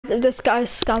if this guy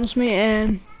scams me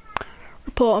and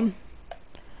report him.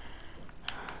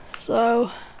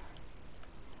 So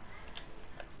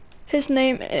his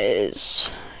name is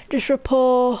just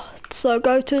report. So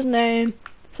go to his name.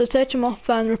 So search him up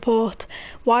and report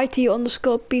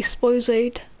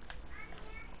YT_BeastBoysAid.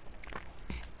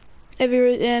 If he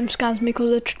scams me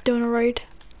because they're doing a raid.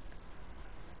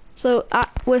 So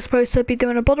we're supposed to be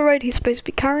doing a Buddha raid. He's supposed to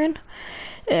be carrying.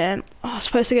 I was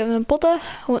supposed to give him a Buddha,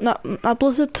 not a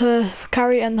Blizzard to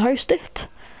carry and host it.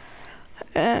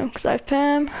 Because I've paid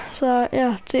him. So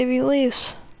yeah, see if he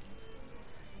leaves.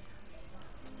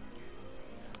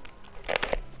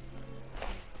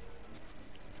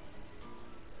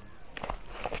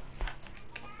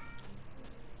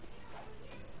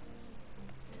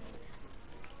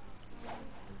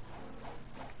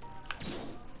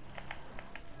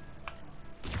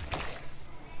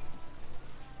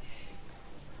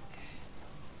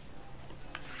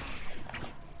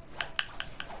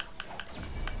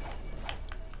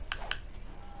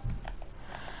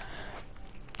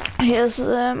 Here's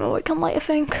a wickham light, I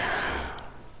think.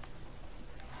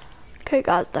 Okay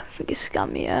guys, don't think he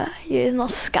scammed me. He is not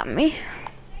scam me.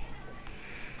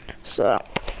 So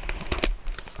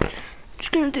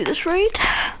just gonna do this raid.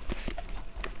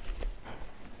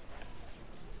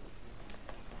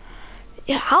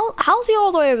 Yeah, how's he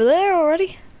all the way over there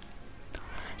already?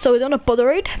 So we're doing a Buddha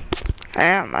raid.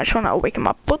 I just want to awaken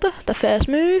my Buddha, the first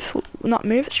move. Not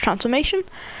move, it's transformation.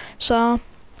 So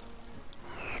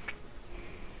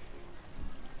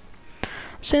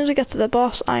as soon as we get to the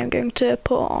boss, I am going to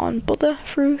put on Buddha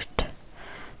fruit.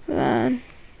 So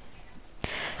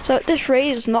this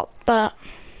raid is not that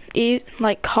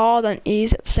like hard and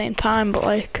easy at the same time, but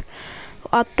like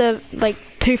at the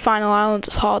two final islands,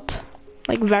 it's hard,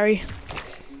 like very.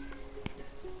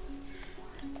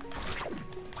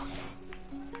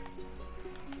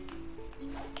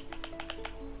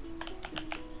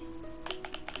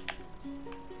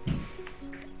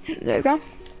 There we go.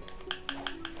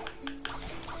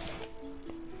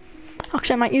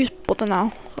 Actually, I might use Buddha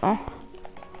now. So.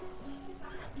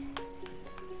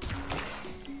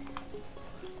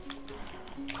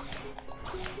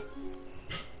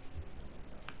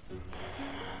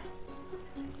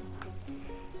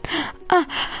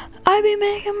 I be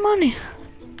making money.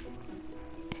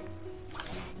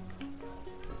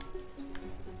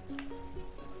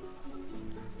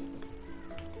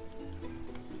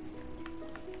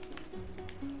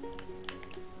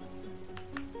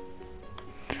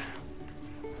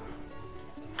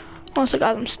 Also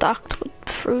got them stacked with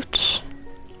fruits.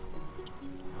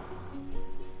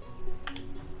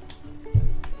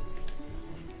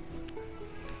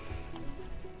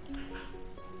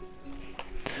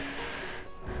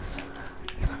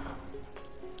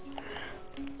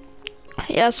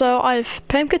 Yeah, so I've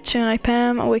Pam Kitsune,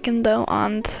 Pam Awakened though,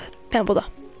 and Pam Buddha.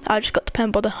 I just got the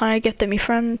Pam Buddha and I gifted my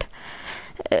friend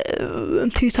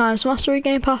 2 times Mastery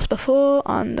Game Pass before,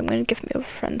 and I'm gonna give my other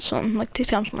friend something, like 2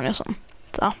 times money or something.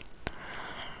 So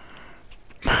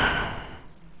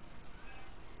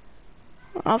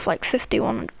I have like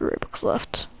 5,100 Robux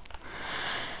left.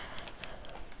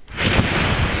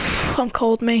 I'm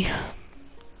cold, me.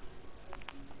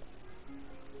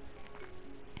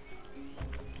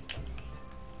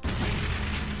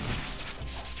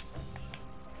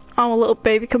 I'm a little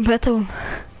baby compared to him.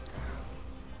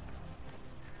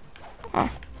 Oh.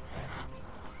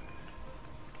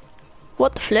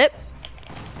 What the flip?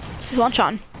 He's one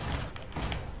shot.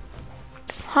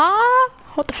 Huh?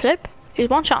 What the flip? He's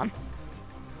one shot.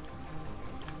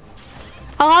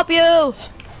 I'll help you! You're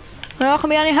not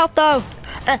gonna be any help though.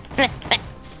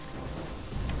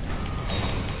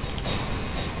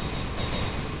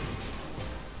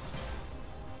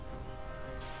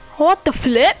 What the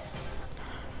flip?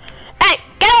 Hey,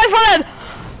 get away from him!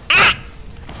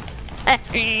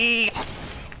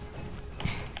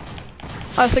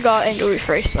 I also got Angel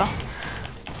Refresh, so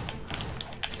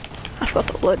I forgot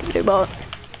to upload the video, but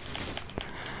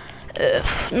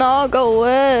no, go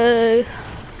away.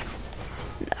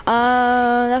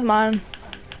 Never mind.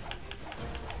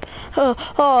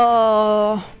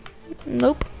 Oh,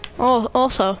 nope. Oh,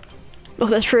 also, look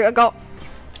at this fruit I got.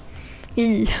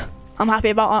 I'm happy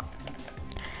about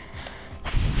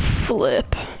that.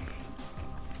 Flip.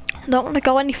 I don't want to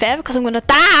go any further because I'm gonna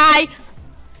die.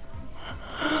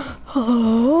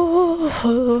 Oh,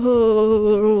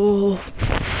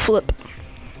 flip.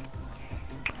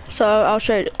 So I'll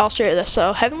show you this.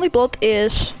 So Heavenly Blood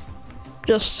is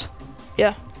just,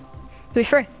 yeah, be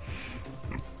free.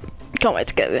 Can't wait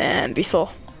to get there before.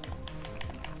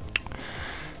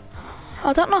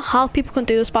 I don't know how people can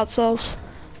do this by themselves.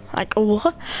 Like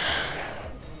what?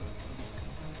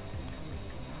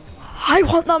 I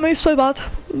want that move so bad,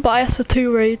 but I asked for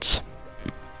 2 raids.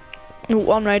 No,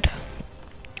 1 raid.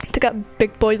 To get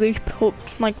Big Boy Leap, or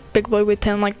like Big Boy would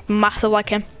turn like massive like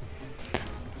him.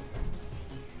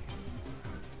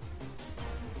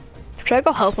 Should I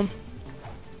go help him?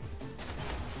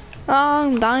 Oh,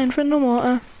 I'm dying from the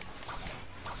water.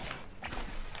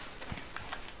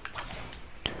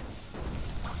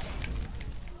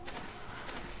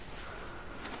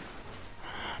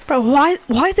 Bro, why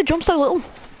is the jump so little?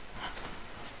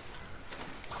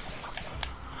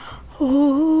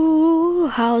 Ooh,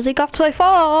 how's he got so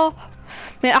far? I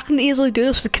mean, I can easily do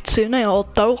this with Kitsune or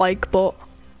Dolike, but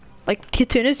like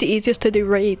Kitsune is the easiest to do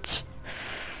raids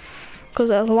because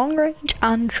there's long range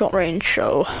and short range.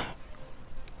 So,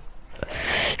 do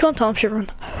you want to tell him shivering?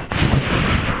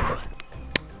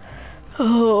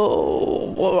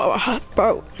 Oh,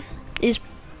 bro, he's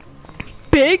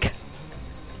big.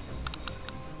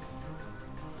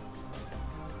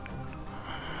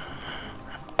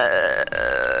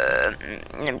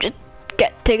 Just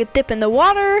take a dip in the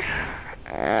water.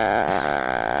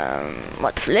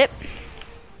 What flip?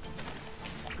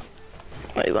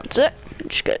 Wait one sec. I'm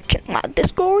just gonna check my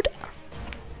Discord.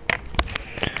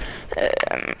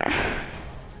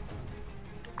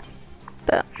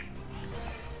 But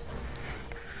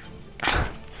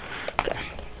okay.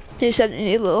 You said you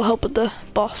need a little help with the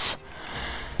boss.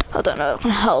 I don't know if I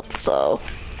can help, so.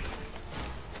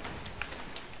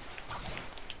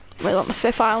 Wait, on the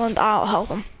 5th island, I'll help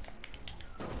him.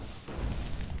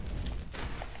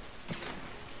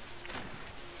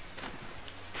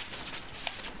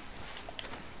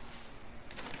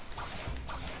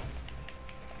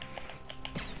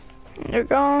 There we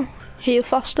go. Heal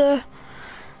faster.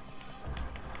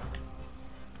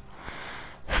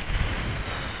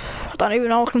 I don't even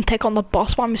know if I can take on the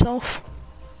boss by myself.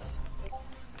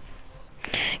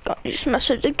 Got this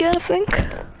message again, I think.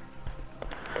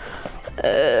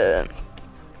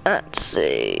 Let's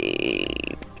see.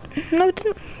 No, it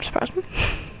didn't surprise me.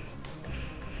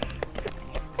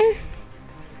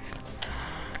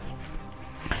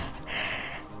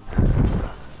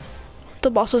 The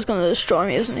boss is gonna destroy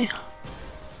me, isn't he?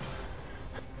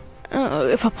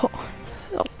 If I put,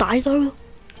 I'll die though.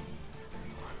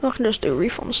 I can just do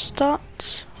refund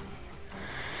stats.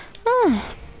 I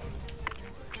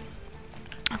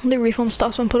can do refund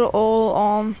stats and put it all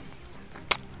on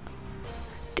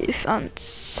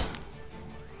defense.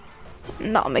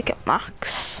 And that'll make it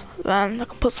max. Then I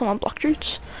can put some on block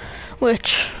roots,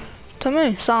 which to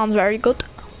me sounds very good.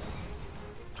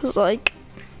 Cause like,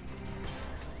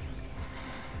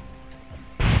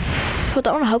 I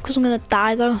don't want to help because I'm gonna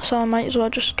die though, so I might as well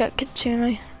just get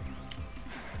Kitsune.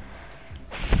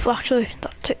 Actually,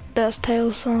 there's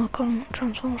Tails, so I'll come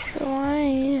transform straight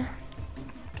away.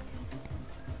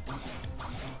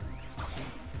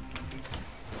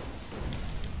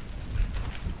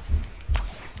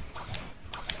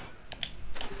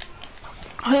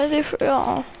 How did I do for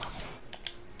y'all?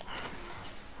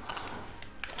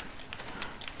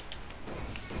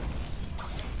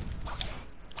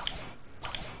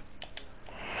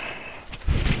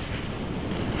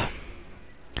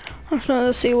 I'm just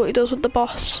gonna see what he does with the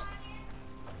boss.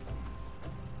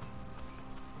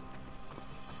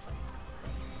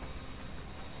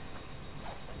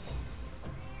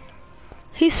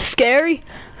 He's scary.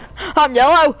 I'm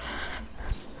yellow.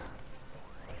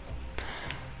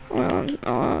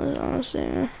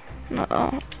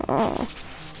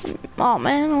 Oh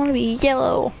man, I want to be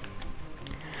yellow.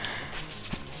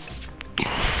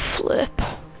 Flip.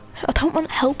 I don't want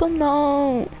to help him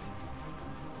though.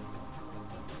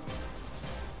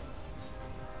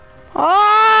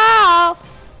 Oh!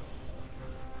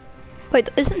 Wait,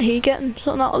 isn't he getting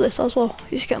something out of this as well?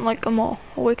 He's getting like a more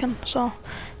awakened, so.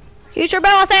 Use your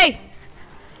ability!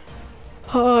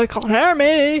 Oh, he can't hear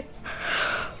me!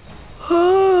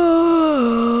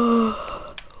 Oh,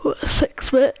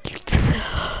 6 minutes.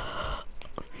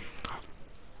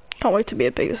 Can't wait to be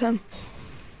as big as him.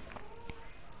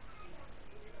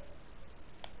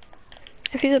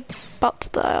 If he's about to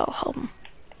die, I'll help him.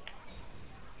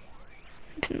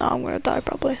 If not, I'm gonna die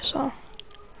probably, so.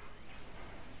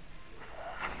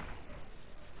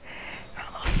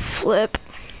 Flip.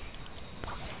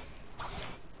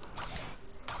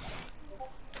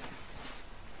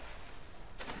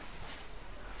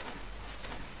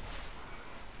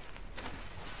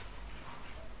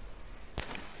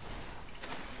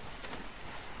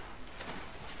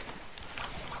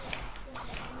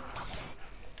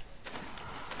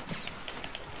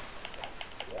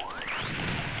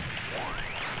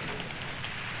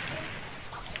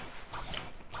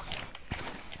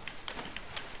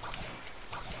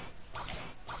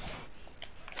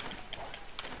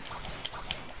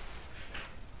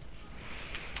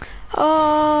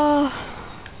 Oh,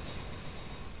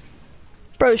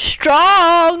 bro,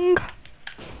 strong.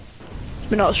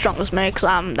 But not as strong as me, cause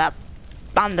I'm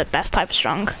the best type of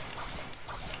strong.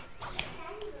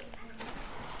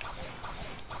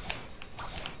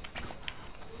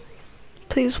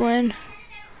 Please win.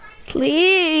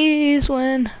 Please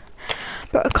win.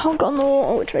 But I can't get on the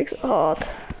water, which makes it hard.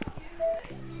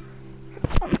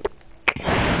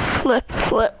 Flip,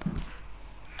 flip.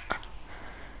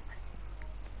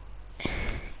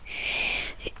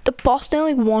 The boss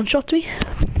nearly one-shot me.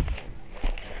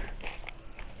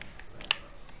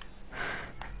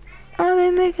 I've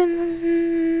been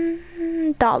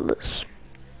making dollars.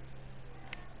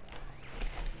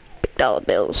 Big dollar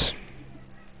bills.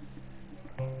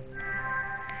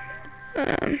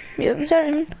 Yeah,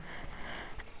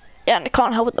 and I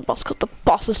can't help with the boss because the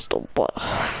boss is still but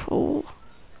ooh.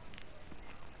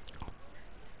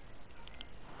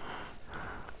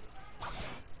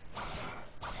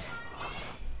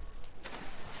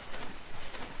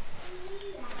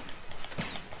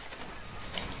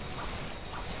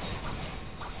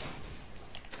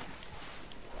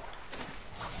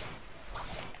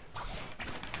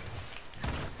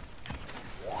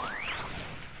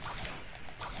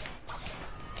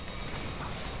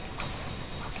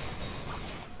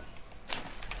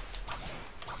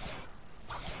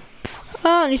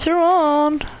 I need to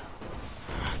run.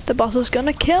 The boss is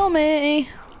gonna kill me.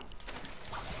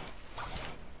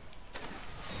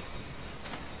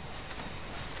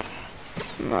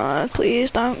 No, please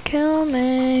don't kill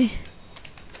me.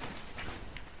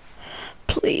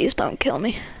 Please don't kill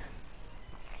me.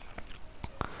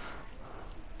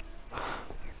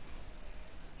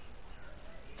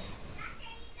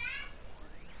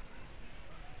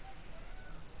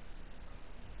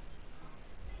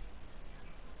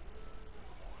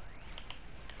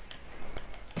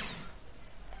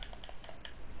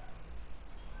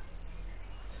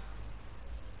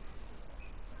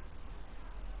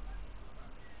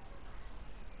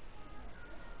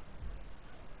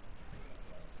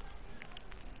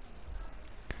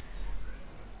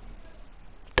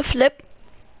 The flip.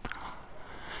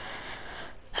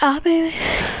 Ah, baby.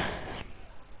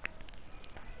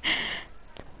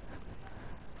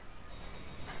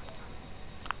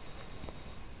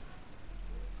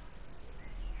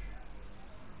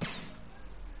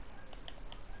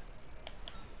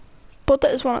 But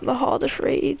that is one of the hardest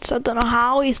reads. I don't know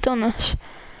how he's done this.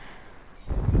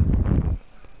 No,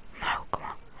 come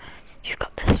on. You've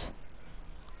got this.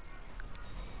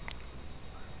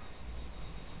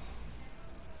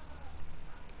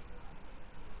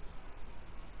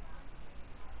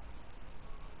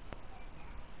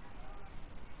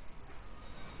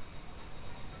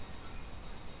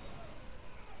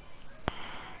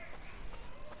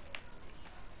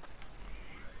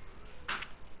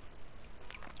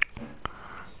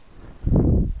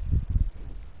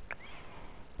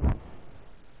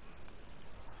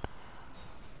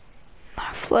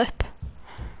 Flip.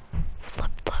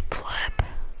 Flip, flip, flip.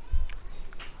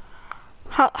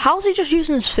 How's he just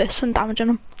using his fists and damaging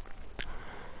him?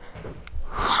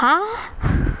 Huh?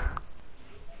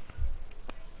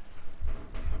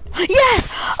 Yes!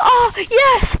 Oh,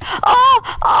 yes!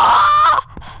 Oh, oh!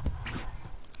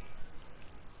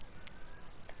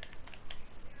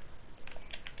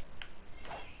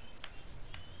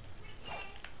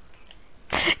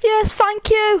 Yes, thank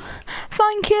you!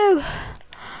 Thank you!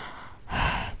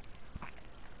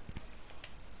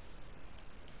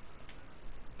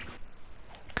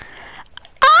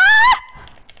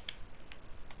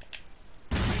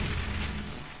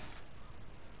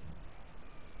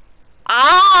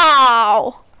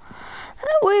 Ow!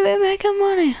 We've been making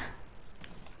money.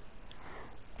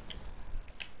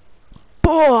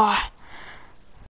 Boah!